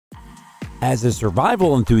As a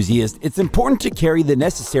survival enthusiast, it's important to carry the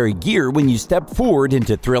necessary gear when you step forward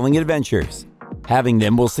into thrilling adventures. Having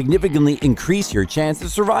them will significantly increase your chance of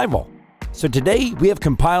survival. So today, we have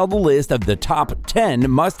compiled a list of the top 10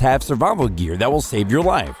 must-have survival gear that will save your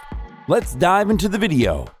life. Let's dive into the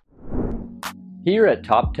video. Here at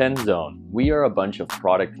Top 10 Zone, we are a bunch of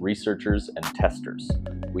product researchers and testers.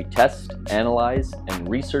 We test, analyze, and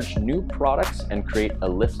research new products and create a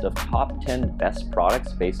list of top 10 best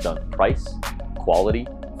products based on price, quality,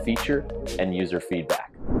 feature, and user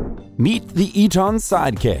feedback. Meet the Eton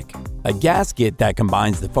Sidekick, a gasket that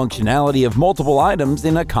combines the functionality of multiple items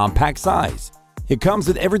in a compact size. It comes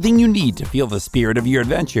with everything you need to feel the spirit of your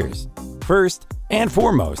adventures. First and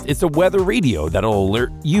foremost, it's a weather radio that'll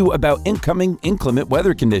alert you about incoming inclement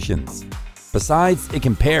weather conditions. Besides, it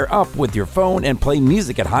can pair up with your phone and play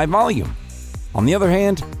music at high volume. On the other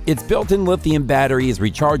hand, its built-in lithium battery is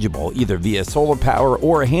rechargeable either via solar power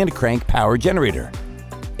or a hand crank power generator.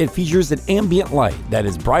 It features an ambient light that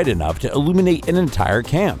is bright enough to illuminate an entire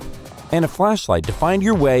camp, and a flashlight to find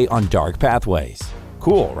your way on dark pathways.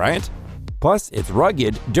 Cool, right? Plus, it's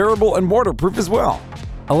rugged, durable, and waterproof as well,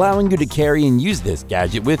 allowing you to carry and use this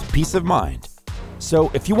gadget with peace of mind.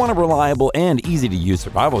 So if you want a reliable and easy-to-use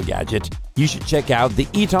survival gadget, you should check out the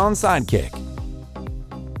Eton Sidekick.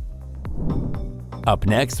 Up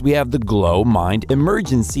next, we have the Glow Mind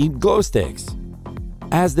Emergency Glow Sticks.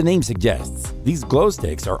 As the name suggests, these glow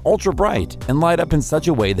sticks are ultra bright and light up in such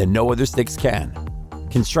a way that no other sticks can.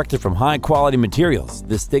 Constructed from high-quality materials,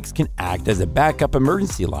 the sticks can act as a backup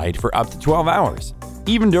emergency light for up to 12 hours,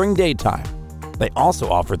 even during daytime. They also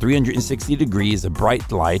offer 360 degrees of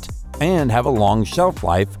bright light and have a long shelf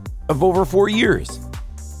life of over 4 years.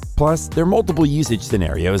 Plus, their multiple usage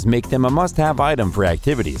scenarios make them a must-have item for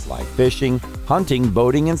activities like fishing, hunting,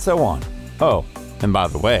 boating, and so on. Oh, and by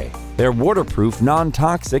the way, they're waterproof,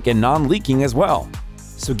 non-toxic, and non-leaking as well.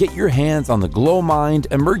 So get your hands on the Glow Mind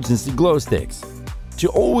Emergency Glow Sticks to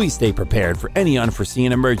always stay prepared for any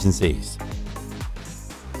unforeseen emergencies.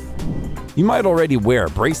 You might already wear a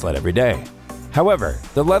bracelet every day. However,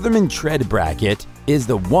 the Leatherman Tread Bracket is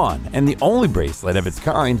the one and the only bracelet of its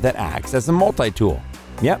kind that acts as a multi-tool.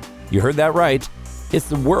 Yep, you heard that right. It's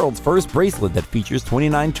the world's first bracelet that features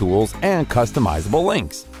 29 tools and customizable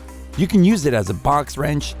links. You can use it as a box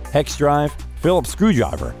wrench, hex drive, Phillips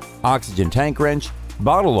screwdriver, oxygen tank wrench,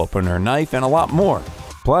 bottle opener, knife, and a lot more.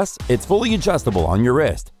 Plus, it's fully adjustable on your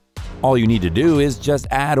wrist. All you need to do is just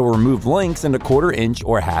add or remove links in a 1/4 inch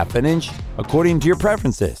or 1/2 inch according to your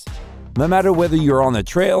preferences. No matter whether you're on the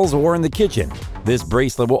trails or in the kitchen, this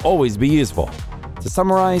bracelet will always be useful. To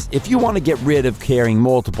summarize, if you want to get rid of carrying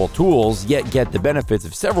multiple tools yet get the benefits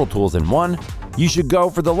of several tools in one, you should go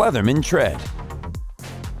for the Leatherman Tread.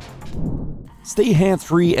 Stay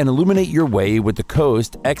hands-free and illuminate your way with the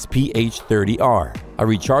Coast XPH30R, a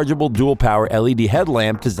rechargeable dual-power LED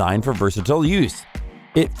headlamp designed for versatile use.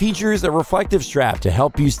 It features a reflective strap to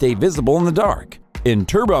help you stay visible in the dark. In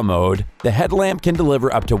turbo mode, the headlamp can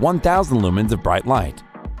deliver up to 1,000 lumens of bright light.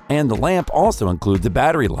 And the lamp also includes a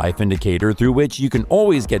battery life indicator through which you can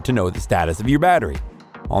always get to know the status of your battery.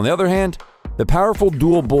 On the other hand, the powerful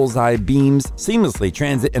dual bullseye beams seamlessly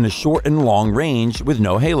transit in a short and long range with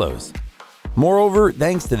no halos. Moreover,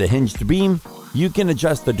 thanks to the hinged beam, you can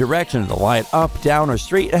adjust the direction of the light up, down, or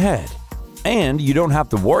straight ahead. And you don't have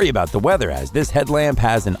to worry about the weather as this headlamp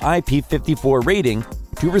has an IP54 rating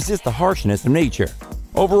to resist the harshness of nature.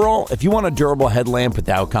 Overall, if you want a durable headlamp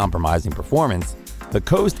without compromising performance, the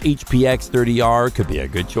Coast HPX30R could be a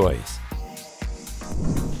good choice.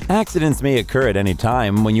 Accidents may occur at any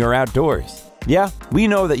time when you're outdoors. Yeah, we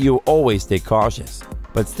know that you always stay cautious,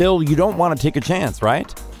 but still you don't want to take a chance,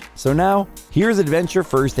 right? So now, here's Adventure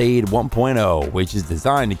First Aid 1.0, which is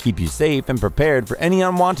designed to keep you safe and prepared for any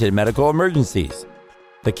unwanted medical emergencies.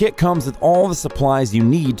 The kit comes with all the supplies you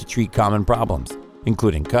need to treat common problems,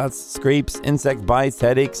 including cuts, scrapes, insect bites,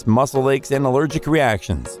 headaches, muscle aches, and allergic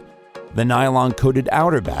reactions. The nylon-coated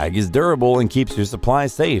outer bag is durable and keeps your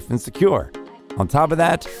supplies safe and secure. On top of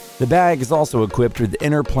that, the bag is also equipped with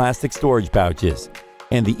inner plastic storage pouches,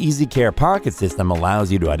 and the Easy Care Pocket system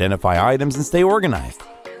allows you to identify items and stay organized.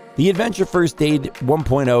 The Adventure First Aid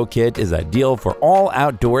 1.0 kit is ideal for all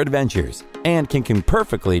outdoor adventures and can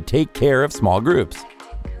perfectly take care of small groups.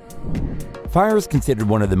 Fire is considered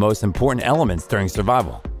one of the most important elements during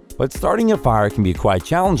survival, but starting a fire can be quite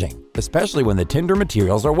challenging, especially when the tinder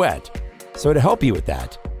materials are wet. So to help you with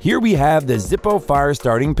that, here we have the Zippo Fire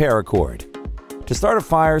Starting Paracord. To start a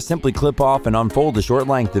fire, simply clip off and unfold the short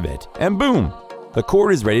length of it, and boom! The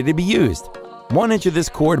cord is ready to be used. 1 inch of this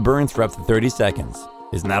cord burns for up to 30 seconds.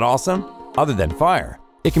 Isn't that awesome? Other than fire,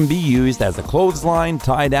 It can be used as a clothesline,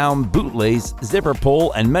 tie-down, bootlace, zipper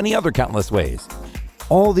pull, and many other countless ways.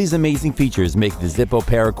 All these amazing features make the Zippo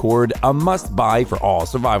Paracord a must-buy for all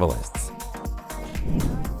survivalists.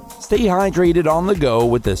 Stay hydrated on the go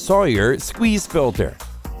with the Sawyer Squeeze Filter.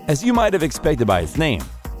 As you might have expected by its name,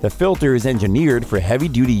 the filter is engineered for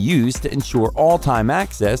heavy-duty use to ensure all-time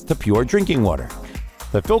access to pure drinking water.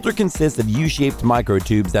 The filter consists of U-shaped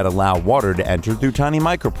microtubes that allow water to enter through tiny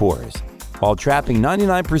micropores, while trapping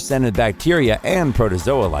 99% of bacteria and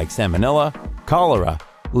protozoa like Salmonella, cholera,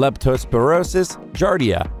 Leptospirosis,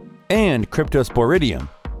 Giardia, and Cryptosporidium.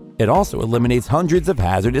 It also eliminates hundreds of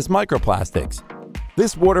hazardous microplastics.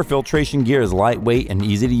 This water filtration gear is lightweight and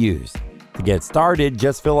easy to use. To get started,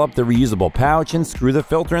 just fill up the reusable pouch and screw the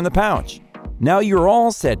filter in the pouch. Now you're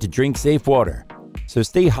all set to drink safe water. So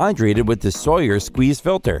stay hydrated with the Sawyer Squeeze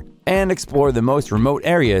Filter and explore the most remote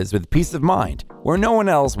areas with peace of mind where no one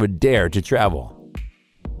else would dare to travel.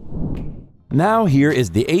 Now here is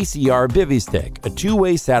the ACR Bivy Stick, a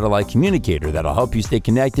two-way satellite communicator that'll help you stay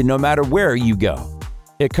connected no matter where you go.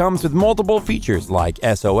 It comes with multiple features like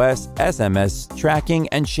SOS, SMS, tracking,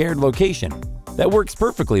 and shared location that works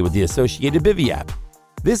perfectly with the associated Bivy app.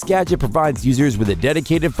 This gadget provides users with a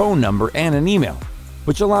dedicated phone number and an email,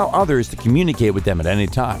 which allow others to communicate with them at any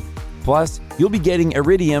time. Plus, you'll be getting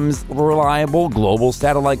Iridium's reliable global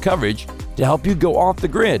satellite coverage to help you go off the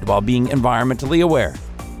grid while being environmentally aware.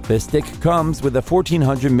 The stick comes with a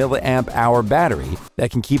 1400 mAh battery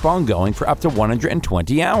that can keep on going for up to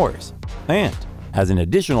 120 hours. And as an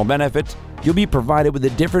additional benefit, you'll be provided with the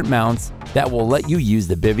different mounts that will let you use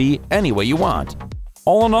the Bivy any way you want.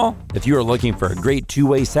 All in all, if you are looking for a great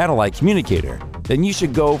two-way satellite communicator, then you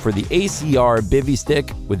should go for the ACR Bivy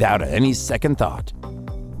Stick without any second thought.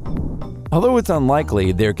 Although it's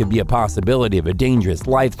unlikely there could be a possibility of a dangerous,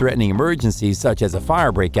 life-threatening emergency such as a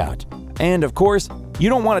fire breakout, and of course, you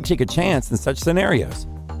don't want to take a chance in such scenarios.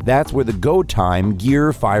 That's where the Go Time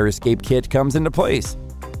Gear Fire Escape Kit comes into place.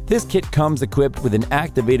 This kit comes equipped with an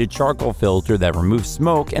activated charcoal filter that removes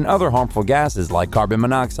smoke and other harmful gases like carbon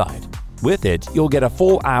monoxide. With it, you'll get a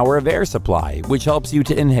full hour of air supply, which helps you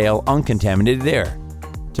to inhale uncontaminated air.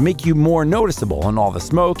 To make you more noticeable in all the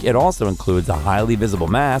smoke, it also includes a highly visible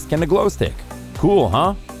mask and a glow stick. Cool,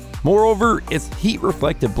 huh? Moreover, its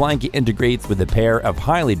heat-reflective blanket integrates with a pair of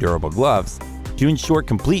highly durable gloves to ensure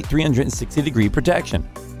complete 360-degree protection.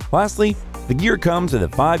 Lastly, the gear comes with a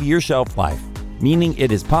 5-year shelf life, meaning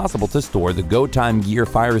it is possible to store the Go Time Gear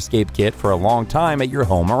Fire Escape Kit for a long time at your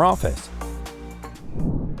home or office.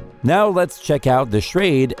 Now let's check out the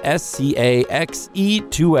Schrade SCA-X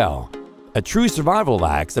E2L, a true survival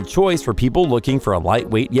axe of choice for people looking for a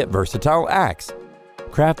lightweight yet versatile axe.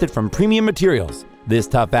 Crafted from premium materials, this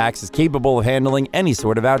tough axe is capable of handling any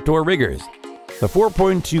sort of outdoor rigors. The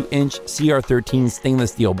 4.2-inch CR13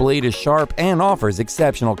 stainless steel blade is sharp and offers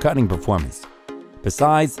exceptional cutting performance.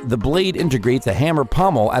 Besides, the blade integrates a hammer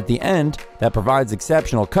pommel at the end that provides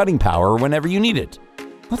exceptional cutting power whenever you need it.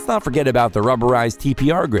 Let's not forget about the rubberized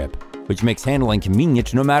TPR grip, which makes handling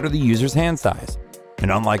convenient no matter the user's hand size.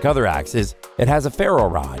 And unlike other axes, it has a ferro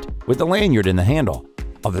rod with a lanyard in the handle.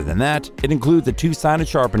 Other than that, it includes a 2-sided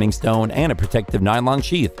sharpening stone and a protective nylon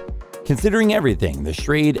sheath. Considering everything, the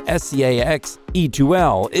Schrade SCA-X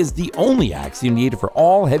E2L is the only axe you need for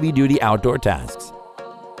all heavy-duty outdoor tasks.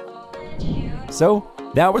 So,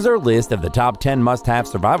 that was our list of the top 10 must-have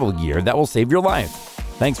survival gear that will save your life.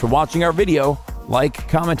 Thanks for watching our video. Like,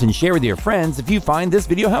 comment, and share with your friends if you find this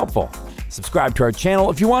video helpful. Subscribe to our channel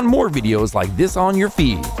if you want more videos like this on your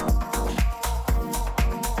feed.